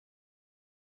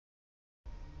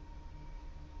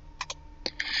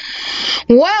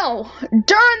Well,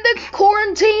 during this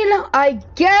quarantine, I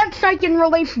guess I can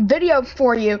release videos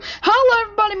for you. Hello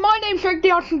everybody, my name's Eric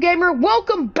TheAwesomeGamer.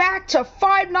 Welcome back to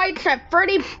Five Nights at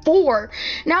Freddy's 4.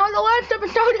 Now in the last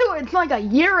episode, it's like a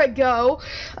year ago,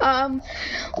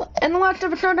 in the last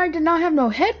episode I did not have no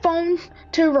headphones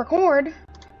to record,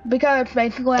 because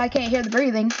basically I can't hear the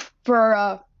breathing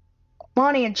for,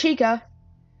 Bonnie and Chica.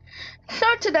 So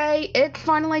today, it's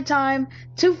finally time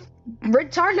to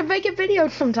return to making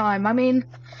videos sometime. I mean,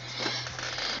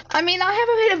 I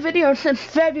haven't made a video since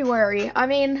February.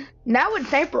 Now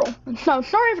it's April. So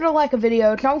sorry for the lack of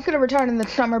videos. I was gonna return in the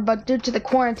summer, but due to the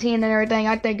quarantine and everything,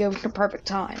 I think it was the perfect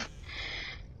time.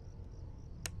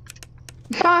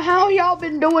 So how y'all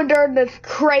been doing during these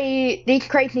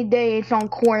crazy days on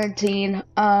quarantine?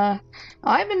 I've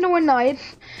been doing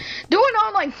nice. Doing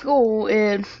online school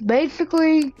is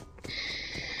basically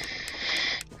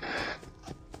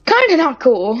kinda not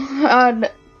cool.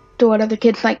 Do what other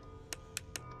kids think.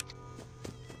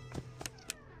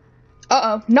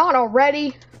 Uh-oh, not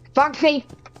already. Foxy.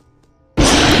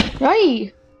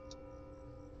 Hey.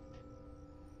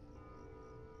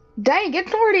 Dang,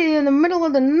 it's already in the middle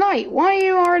of the night. Why are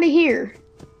you already here?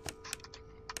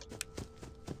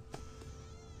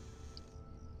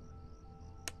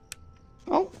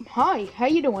 Oh, hi. How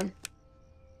you doing?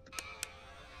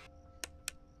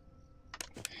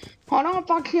 Hold on,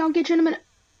 Foxy. I'll get you in a minute.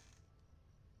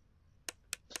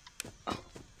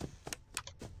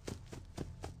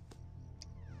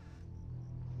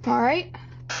 Alright.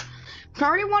 It's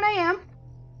already 1 a.m.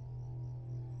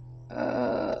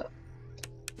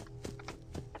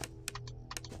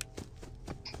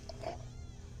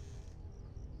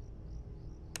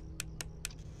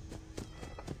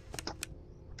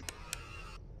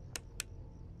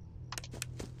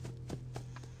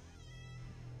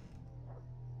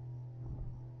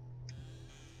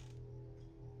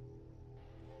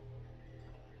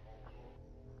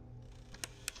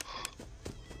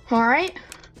 Alright.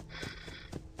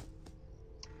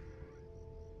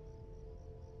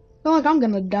 I feel like I'm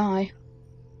gonna die.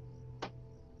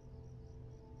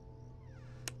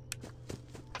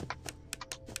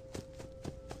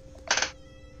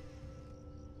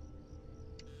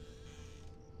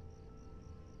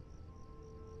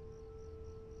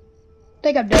 I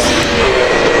think I'm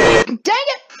dead. Dang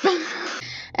it!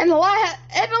 In the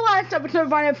last episode of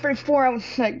Five Nights at Freddy's 4, I was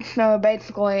sick, so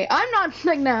basically, I'm not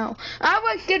sick now. I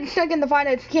was getting sick in the Five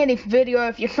Nights Candy video,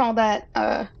 if you saw that,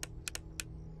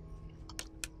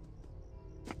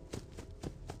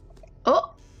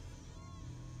 Oh.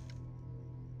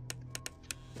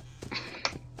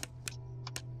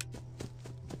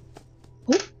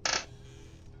 Ooh.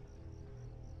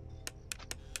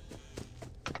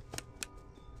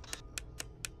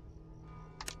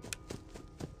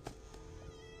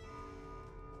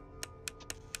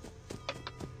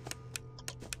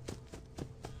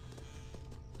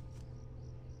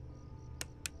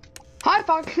 Hi,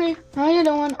 Foxy. How you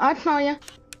doing? I saw ya.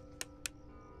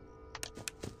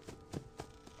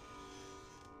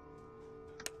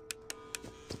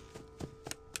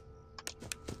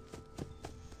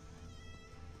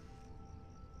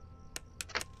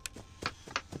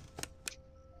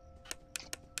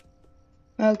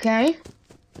 Okay.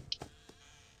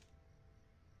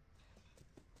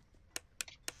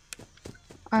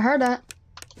 I heard that.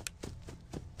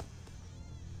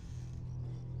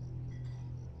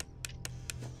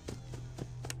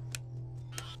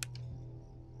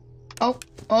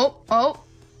 Oh.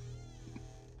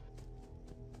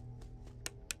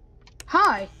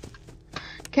 Hi.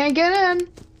 Can't get in.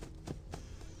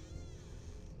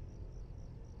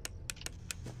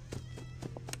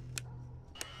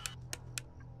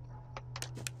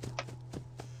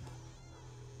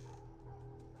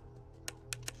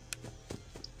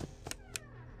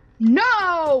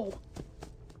 No!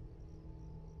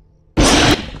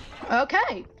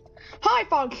 Okay. Hi,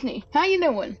 Foxy. How you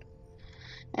doing?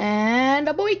 And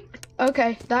a boy.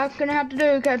 Okay, that's gonna have to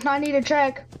do because I need to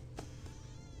check.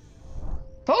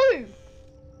 Hey!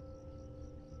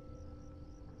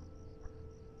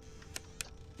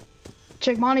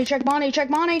 Check Bonnie, check Bonnie, check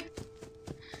Bonnie.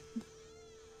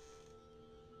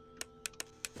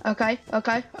 Okay.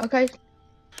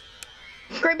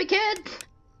 Creepy kids.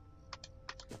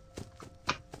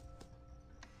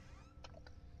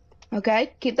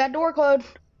 Okay, keep that door closed.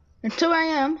 It's 2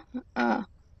 a.m.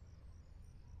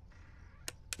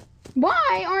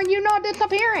 Why are you not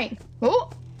disappearing?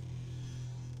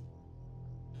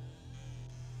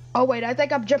 Oh wait, I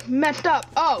think I've just messed up.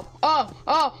 Oh.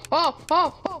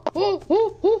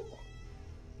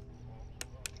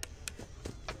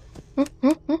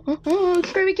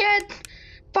 Screamy kids!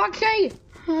 Foxy!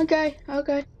 Okay,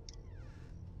 okay.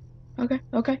 Okay,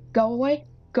 okay. Go away.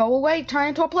 Go away. Turn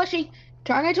into a plushie.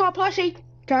 Turn into a plushie.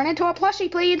 Turn into a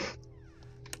plushie, please.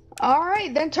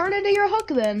 Alright, then turn into your hook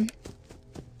then.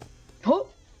 Oh.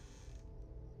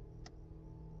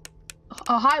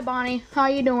 Oh, hi Bonnie. How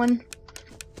you doing?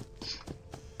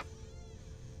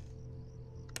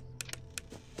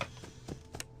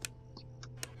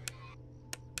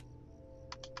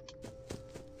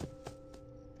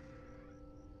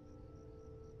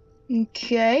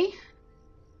 Okay.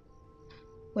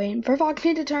 Waiting for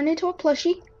Foxy to turn into a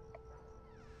plushie.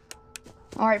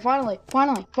 Alright, finally.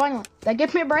 That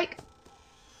gives me a break.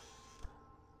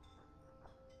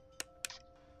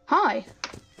 Hi.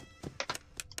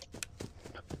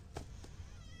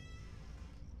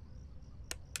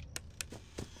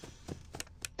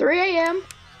 $3 a.m.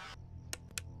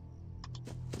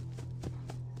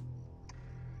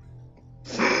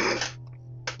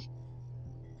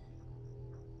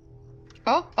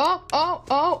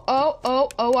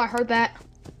 Oh, I heard that.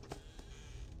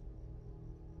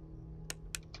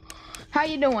 How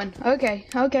you doing? Okay,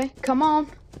 come on.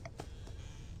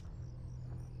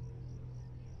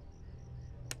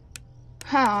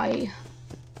 Hi.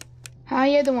 How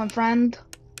you doing, friend?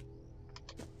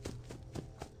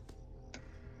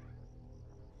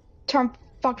 Turn,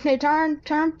 Foxy, turn,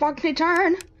 Foxy,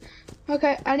 turn.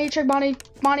 Okay, I need to check Bonnie.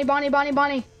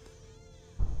 Bonnie.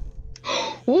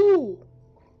 Ooh.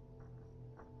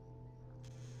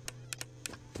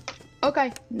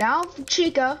 Okay, now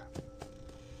Chica.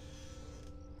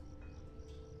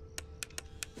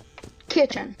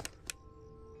 Kitchen.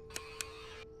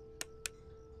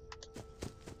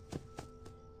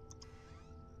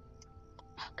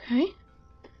 Okay.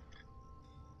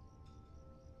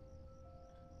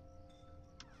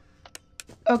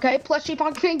 Okay, plushie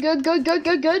Foxy, good.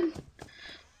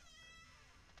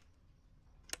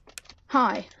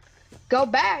 Hi. Go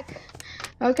back.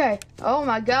 Okay. Oh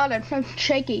my god, I'm so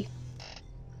shaky.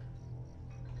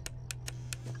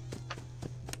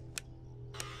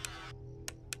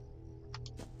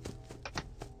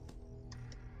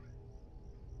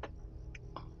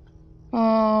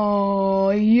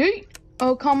 Oh, yeet.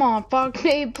 Oh, come on,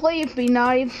 Foxy, please be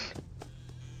nice.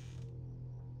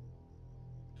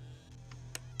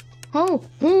 Oh,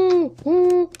 ooh,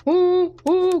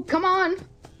 come on.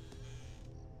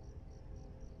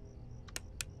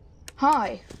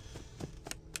 Hi.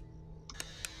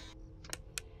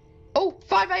 Oh,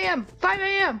 5 a.m.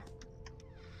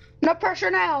 No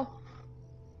pressure now.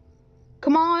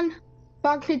 Come on.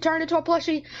 Foxy, turn into a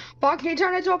plushie. Foxy,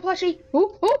 turn into a plushie.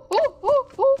 Ooh.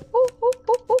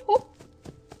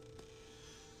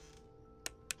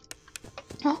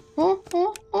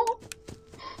 Oh.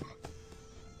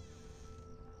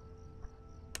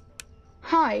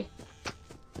 Hi.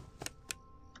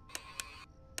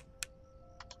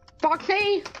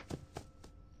 Foxy!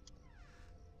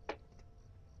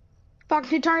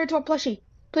 Foxy, turn into a plushie.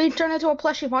 Please turn into a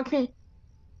plushie, Foxy.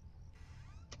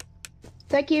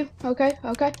 Thank you. Okay.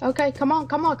 Come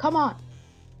on.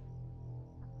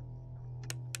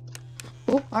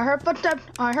 Oh, I heard footsteps.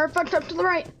 To the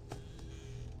right.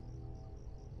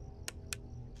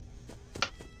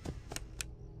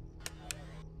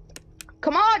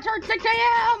 Come on, turn 6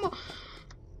 a.m.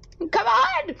 Come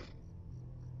on.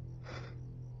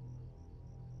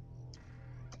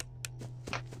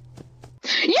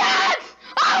 Yes!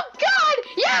 Oh God!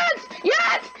 Yes!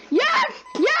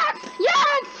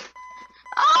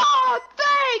 Oh,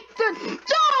 thank the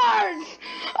stars!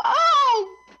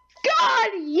 Oh God,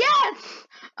 yes!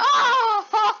 Oh,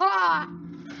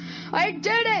 I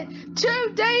did it!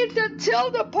 2 days until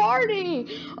the party!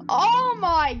 Oh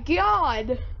my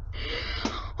God!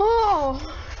 Oh,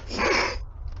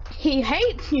 he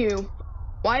hates you.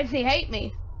 Why does he hate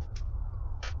me?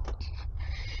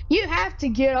 You have to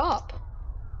get up.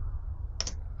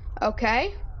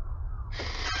 Okay?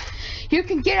 You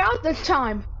can get out this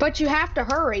time, but you have to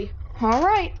hurry.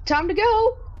 Alright, time to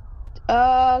go.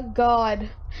 God.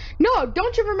 No,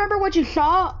 don't you remember what you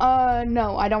saw?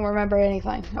 No, I don't remember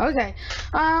anything. Okay.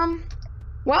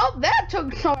 Well, that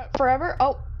took forever.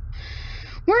 Oh.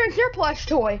 Where is your plush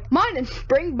toy? Mine is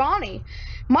Spring Bonnie.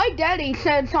 My daddy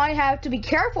says I have to be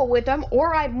careful with him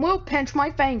or I will pinch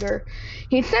my finger.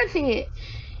 He says he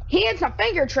is a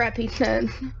finger trap, he says.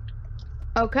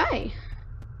 Okay.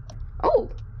 Oh.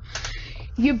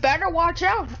 You better watch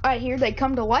out. I hear they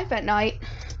come to life at night.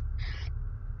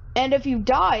 And if you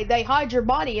die, they hide your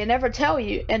body and never tell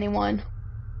anyone.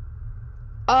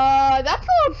 That's a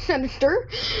little sinister.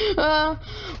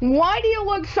 Why do you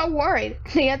look so worried?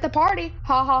 See you at the party.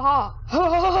 Ha.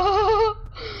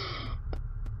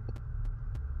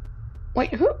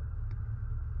 Wait, who?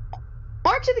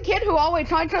 Aren't you the kid who always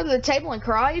hides under the table and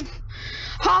cries?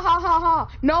 Ha ha ha ha.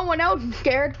 No one else is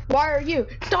scared. Why are you?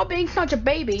 Stop being such a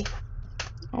baby.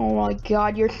 Oh my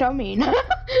god, you're so mean.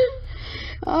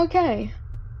 Okay.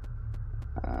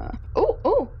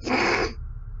 Ooh.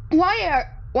 Why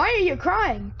are you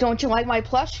crying? Don't you like my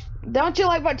plush? Don't you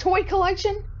like my toy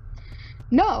collection?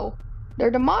 No.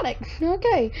 They're demonic.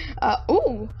 Okay.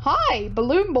 Ooh. Hi,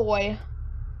 Balloon Boy.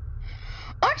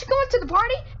 Aren't you going to the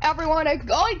party? Everyone is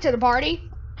going to the party.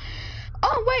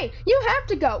 Oh, wait. You have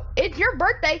to go. It's your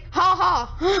birthday. Ha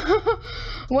ha.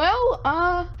 Well,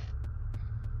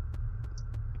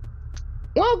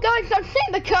 guys, I've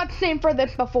seen the cutscene for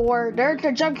this before. There's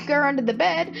a jump scare under the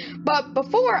bed. But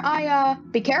before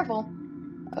be careful.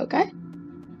 Okay.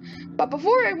 But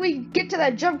before we get to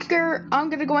that jump scare, I'm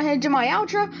going to go ahead and do my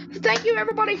outro. So thank you,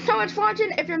 everybody, so much for watching.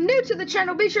 If you're new to the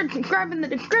channel, be sure to subscribe in the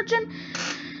description.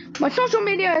 My social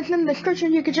media is in the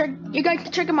description. You guys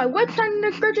can check out my website in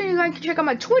the description. You guys can check out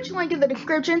my Twitch link in the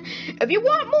description. If you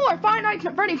want more Five Nights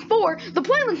at Freddy's 4, the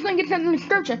playlist link is in the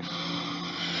description.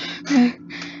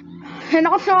 And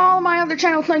also all my other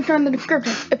channel links are in the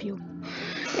description.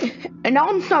 And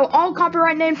also all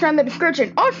copyright names are in the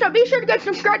description. Also, be sure to go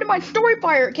subscribe to my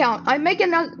Storyfire account. I'm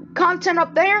making content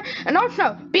up there. And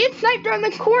also, be safe during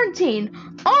this quarantine.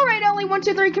 Alright,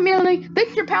 LE123 community, this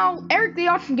is your pal, Eric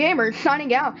TheAwesomeGamer,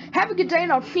 signing out. Have a good day,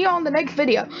 and I'll see you all in the next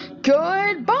video.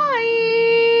 Goodbye!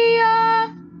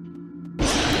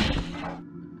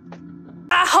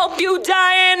 I hope you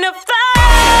die in the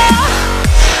fire.